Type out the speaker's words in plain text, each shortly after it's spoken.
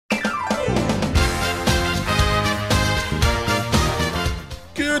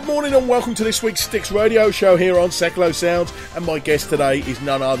morning and welcome to this week's Sticks Radio Show here on Secolo Sounds, and my guest today is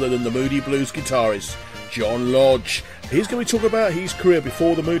none other than the Moody Blues guitarist, John Lodge. He's going to be talking about his career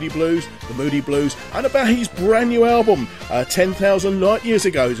before the Moody Blues, and about his brand new album, 10,000 Light Years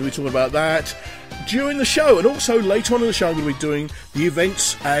Ago. He's going to be talking about that during the show, and also later on in the show I'm going to be doing the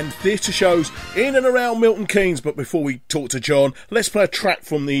events and theatre shows in and around Milton Keynes. But before we talk to John, let's play a track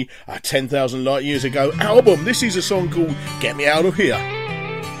from the 10,000 Light Years Ago album. This is a song called Get Me Out of Here.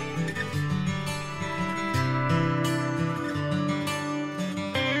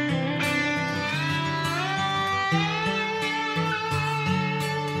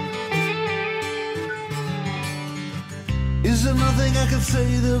 Is there nothing I can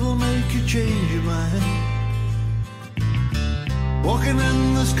say that'll make you change your mind? Walking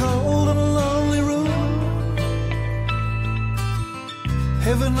in this cold and lonely room,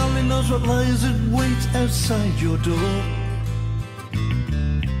 heaven only knows what lies and waits outside your door.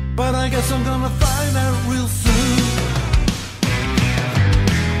 But I guess I'm gonna find out real soon.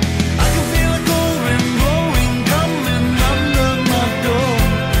 I can feel a cold wind blowing, coming under my door.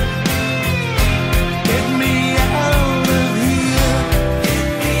 Get me out of here. Get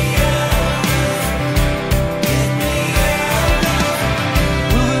me out. Get me out.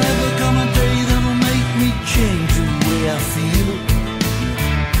 Will there ever come a day that'll make me change the way I feel?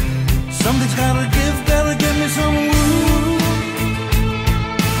 Something's gotta give me some room.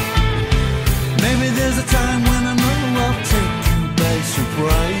 Maybe there's a time when I know I'll take you by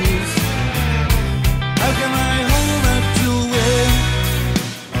surprise. How can I hold out till then?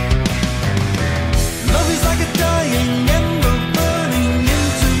 Love is like a dying ember burning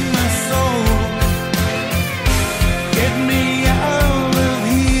into my soul. Get me out of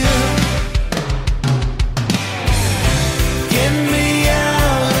here. Get me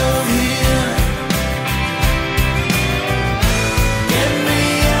out of here. Get me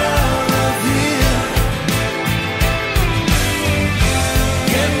out of here.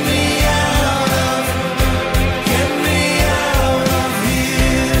 Get me out of here.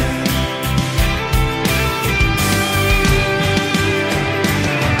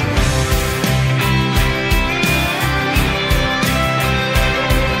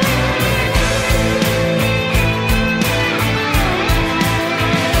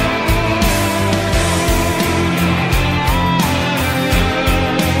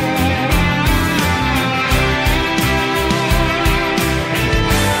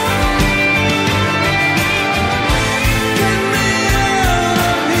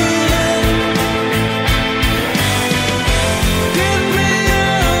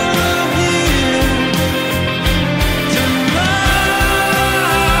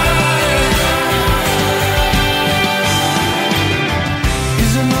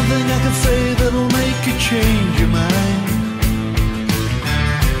 Is there nothing I can say that'll make you change your mind?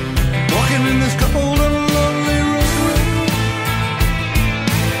 Walking in this cold and lonely room,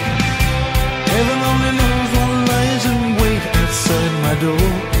 heaven only knows what lies in wait outside my door.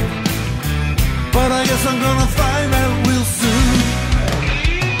 But I guess I'm gonna find out real soon.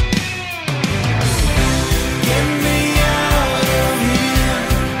 Get me out of here.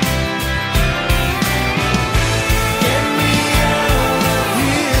 Get me out of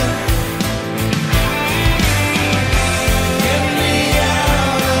here. Get me out of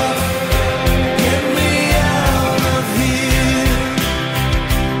here. Get me out of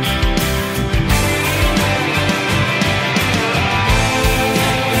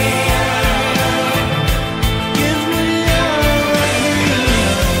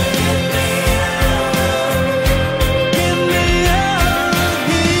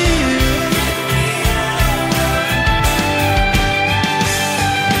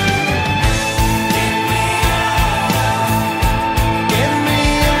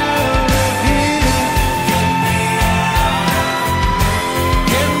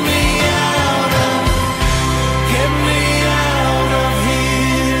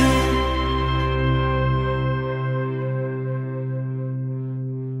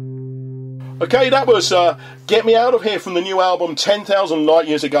Okay, that was Get Me Out of Here from the new album 10,000 Light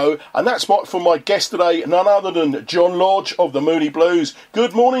Years Ago, and that's from my guest today, none other than John Lodge of the Moody Blues.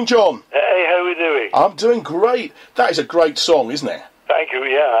 Good morning, John. Hey, how are we doing? I'm doing great. That is a great song, isn't it? Thank you,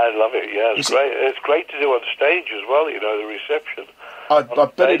 yeah, I love it, yeah, it's great. It's great to do on stage as well, you know, the reception. I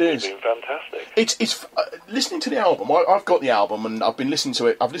bet it is. It's been fantastic. It's listening to the album. I've got the album and I've been listening to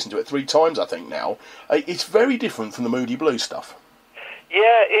it. I've listened to it 3 times, I think now. It's very different from the Moody Blues stuff.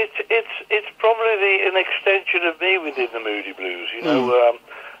 Yeah, it's probably an extension of me within the Moody Blues. You know,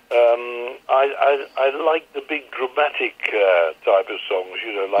 I like the big dramatic type of songs.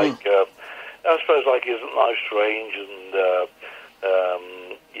 You know, like I suppose like Isn't Life Strange and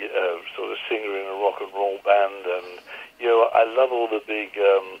sort of singer in a rock and roll band, and I love all the big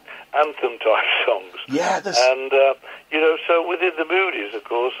anthem type songs. Yeah, and so within the Moodies, of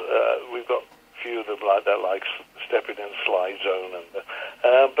course, we've got a few of them like that, like Stepping in Slide Zone,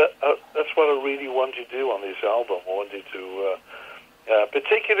 and but that's what I really wanted to do on this album. I wanted to.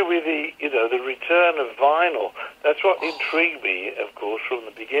 Particularly with the return of vinyl. That's what intrigued me, of course, from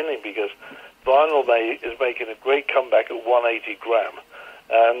the beginning, because vinyl is making a great comeback at 180 gram,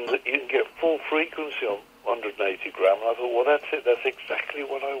 and you can get full frequency on 180 gram. And I thought, well, that's it. That's exactly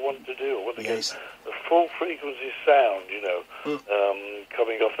what I want to do. I want to get the full frequency sound,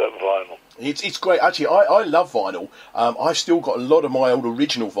 coming off that vinyl. It's great. Actually, I love vinyl. I've still got a lot of my old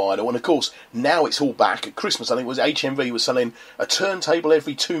original vinyl, and of course, now it's all back. At Christmas, I think it was HMV was selling a turntable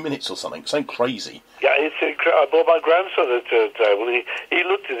every 2 minutes or something crazy. Yeah, it's incredible. I bought my grandson a turntable. He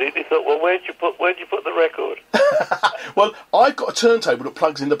looked at it, he thought, well, where'd you put the record? Well, I've got a turntable that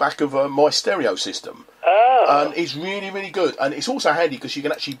plugs in the back of my stereo system. Oh. And it's really, really good. And it's also handy because you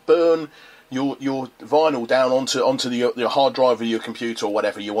can actually burn your vinyl down onto your hard drive of your computer or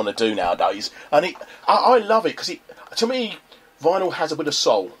whatever you want to do nowadays. And I love it because to me, vinyl has a bit of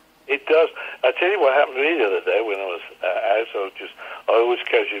soul. It does. I tell you what happened to me the other day when I was out. I always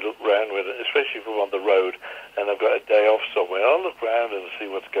casually look round especially if I'm on the road and I've got a day off somewhere. I'll look round and see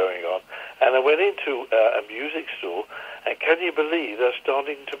what's going on. And I went into a music store, and can you believe they're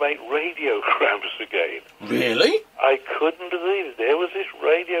starting to make radiograms again? Really? I couldn't believe it. There was this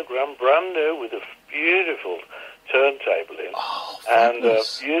radiogram, brand new, with a beautiful turntable in, and a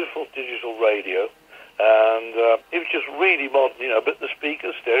beautiful digital radio. And it was just really modern, but the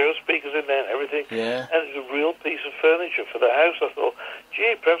speakers, stereo speakers in there and everything. Yeah. And it was a real piece of furniture for the house. I thought,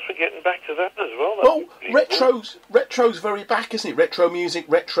 gee, perhaps we're getting back to that as well. Well, retro's very back, isn't it? Retro music,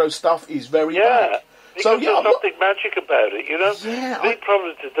 retro stuff is very back. So, there's something magic about it, Yeah. The big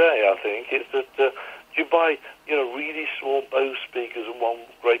problem today, I think, is that you buy, really small Bose speakers and one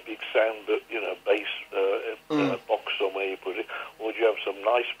great big sound, bass box somewhere you put it, or do you have some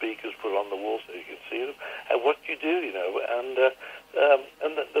nice speakers put on the wall so you can see them? And what do you do, and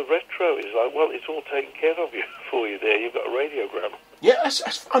the retro is like, well, it's all taken care of for you there. You've got a radiogram. Yeah,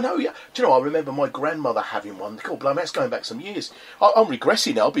 I know, yeah. Do you know, I remember my grandmother having one. God, blimey, that's going back some years. I'm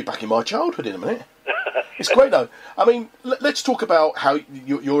regressing now. I'll be back in my childhood in a minute. It's great, though. I mean, let's talk about how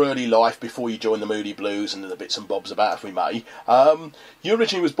your early life before you joined the Moody Blues and the bits and bobs about, if we may. You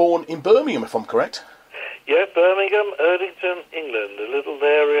originally was born in Birmingham, if I'm correct? Yeah, Birmingham, Erdington, England. A little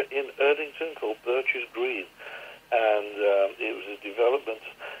area in Erdington called Birches Green. And it was a development,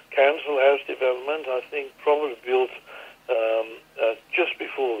 council house development, I think probably built just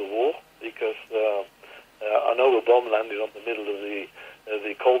before the war, because I know a bomb landed on the middle of the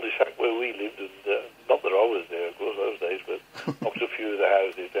cul-de-sac where we lived, and not that I was there, of course, those days, but knocked a few of the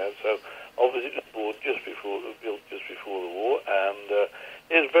houses down. So obviously it was built just before the war, and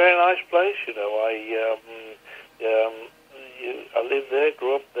it was a very nice place. I lived there,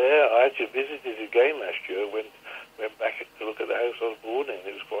 grew up there. I actually visited again last year. Went back to look at the house I was born in.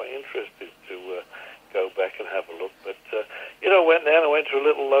 It was quite interesting to go back and have a look. But I went there and I went to a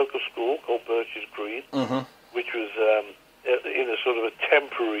little local school called Birches Green, which was in a sort of a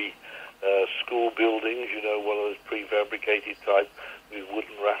temporary school buildings, one of those prefabricated type with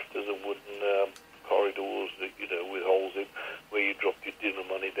wooden rafters and wooden corridors, with holes in, where you dropped your dinner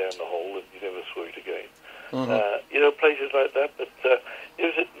money down the hole and you never saw it again. Places like that. But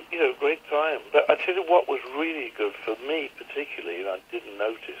it was a great time. But I tell you what was really good for me particularly, and I didn't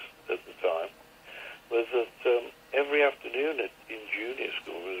notice at the time, was that every afternoon in junior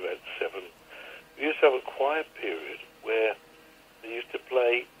school, it was about 7, we used to have a quiet period where they used to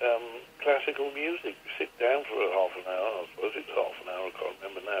play classical music. You sit down for a half an hour, I suppose it was half an hour, I can't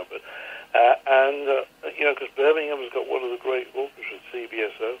remember now, but because Birmingham has got one of the great orchestras,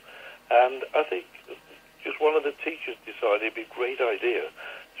 CBSO, and I think just one of the teachers decided it'd be a great idea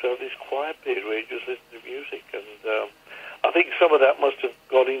to have this quiet period where you just listen to music, and I think some of that must have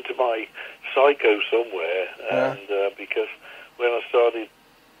got into my psycho somewhere, and because when I started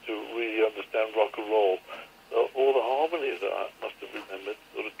to really understand rock and roll, all the harmonies that I must have remembered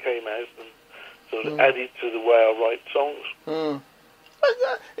sort of came out and sort of added to the way I write songs.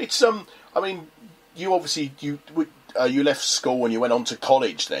 It's I mean, you obviously you left school and you went on to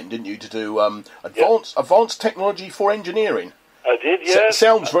college then, didn't you, to do advanced technology for engineering? I did, yeah.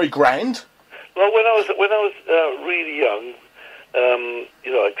 Sounds very grand. Well, when I was really young,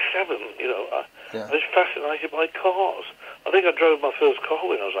 like 7, I was fascinated by cars. I think I drove my first car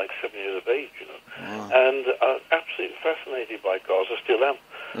when I was like 7 years of age, and I was absolutely fascinated by cars. I still am,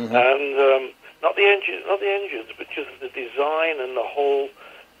 and not the engines, but just the design and the whole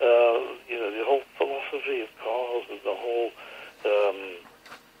the whole philosophy of cars and the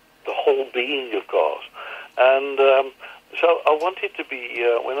whole being of cars. And so I wanted to be,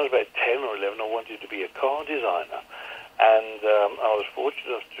 when I was about 10 or 11, I wanted to be a car designer. And I was fortunate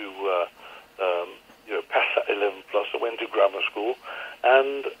enough to pass that 11 plus. I went to grammar school,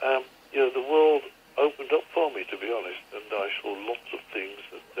 and the world opened up for me, to be honest, and I saw lots of things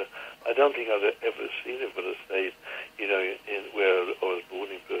that I don't think I'd ever seen if I'd have stayed, in where I was born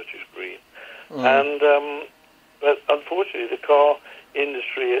in Purchase Green. And but unfortunately, the car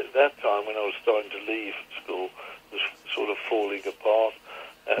industry at that time, when I was starting to leave school, was sort of falling apart,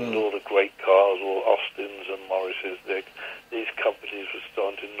 and all the great cars, all Austins and Morrises, these companies were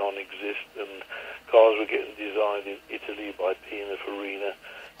starting to non-exist, and cars were getting designed in Italy by Pininfarina,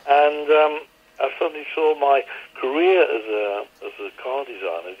 and I suddenly saw my career as a car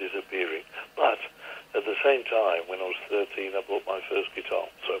designer disappearing. But at the same time, when I was 13, I bought my first guitar.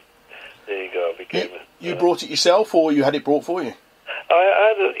 So there you go. I became you brought it yourself, or you had it brought for you?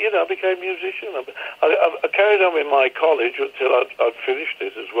 I became a musician. I carried on with my college until I'd finished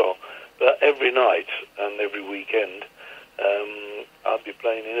it as well. But every night and every weekend, I'd be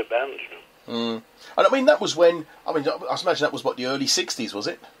playing in a band. And I mean, that was when, I imagine that was what, the early 60s, was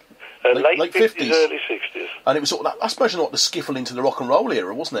it? Late 50s, early 60s. And it was sort of, I suppose, not the skiffle into the rock and roll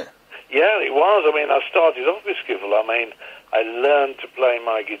era, wasn't it? Yeah, it was. I mean, I started off with skiffle. I mean, I learned to play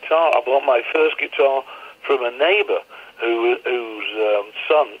my guitar. I bought my first guitar from a neighbour whose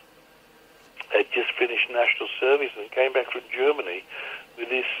son had just finished national service and came back from Germany with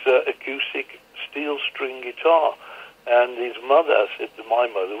this acoustic steel string guitar. And his mother said to my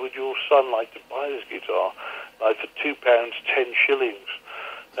mother, "Would your son like to buy this guitar, like for £2, 10 shillings?"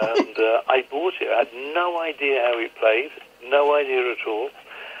 And I bought it. I had no idea how it played, no idea at all.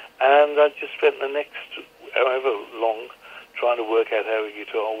 And I just spent the next however long trying to work out how a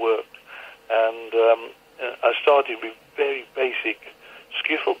guitar worked. And I started with very basic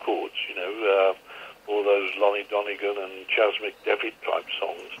skiffle chords, all those Lonnie Donegan and Chas McDevitt type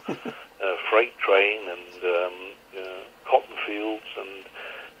songs, Freight Train and Cotton Fields and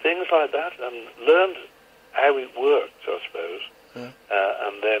things like that, and learned how it worked, I suppose. And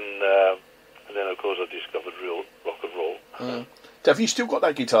then, of course, I discovered real rock and roll. Have you still got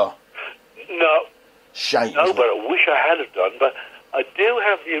that guitar? No. Shame. No, but I wish I had have done. But I do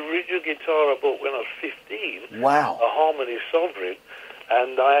have the original guitar I bought when I was 15. Wow. A Harmony Sovereign,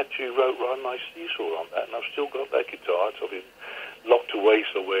 and I actually wrote Ride My Seesaw on that, and I've still got that guitar. It's been locked away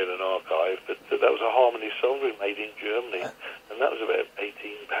somewhere in an archive, but that was a Harmony Sovereign made in Germany, and that was about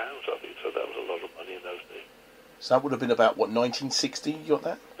 £18, I think, so that was a lot of money in those days. So that would have been about, what, 1960 you got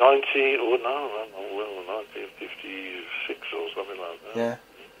that? 1956 or something like that. Yeah.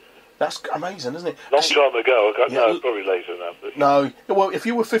 That's amazing, isn't it? Long time ago. No, probably later than that. But, no. Well, if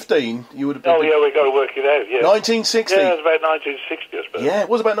you were 15, you would have been... Oh, yeah, we've got to work it out, yeah. 1960? Yeah, it was about 1960, I suppose. Yeah, it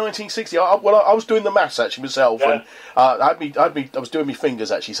was about 1960. I was doing the maths, actually, myself, and I was doing my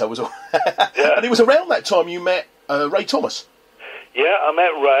fingers, actually, so it was all... Yeah. And it was around that time you met Ray Thomas. Yeah, I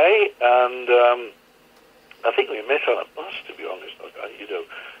met Ray, and I think we met on a bus, to be honest.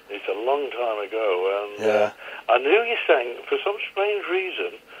 It's a long time ago, and I knew he sang, for some strange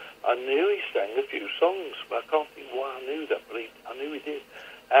reason, I knew he sang a few songs, but I can't think why I knew that, but I knew he did.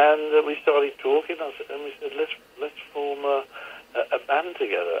 And we started talking, and we said, let's form a band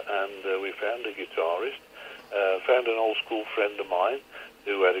together. And we found a guitarist, found an old school friend of mine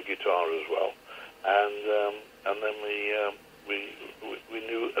who had a guitar as well. And then we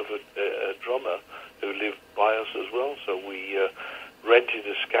knew of a drummer who lived by us as well, so we rented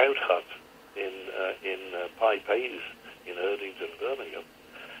a scout hut in Pipe Hayes in Erdington, Birmingham.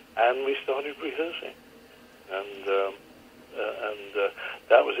 And we started rehearsing, and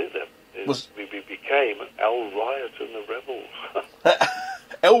that was it then. We became El Riot and the Rebels.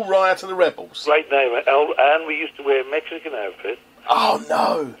 El Riot and the Rebels? Great name. And we used to wear Mexican outfits. Oh,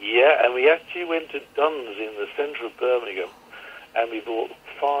 no. Yeah, and we actually went to Dunn's in the centre of Birmingham, and we bought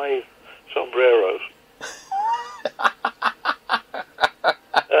 5 sombreros.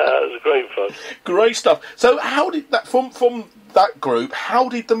 It was great fun. Great stuff. So how did that, from that group, how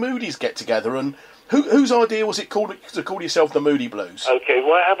did the Moodies get together, and whose idea was it to call yourself the Moody Blues? Okay,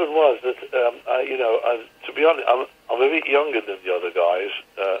 what happened was that, to be honest, I'm a bit younger than the other guys,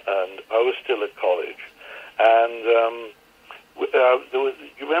 and I was still at college, and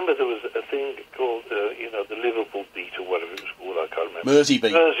you remember there was a thing called, the Liverpool Beat or whatever it was called, I can't remember. Mersey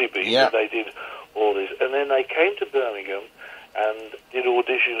Beat, yeah. And they did all this, and then they came to Birmingham and did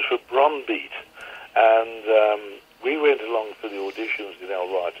auditions for Brom Beat, and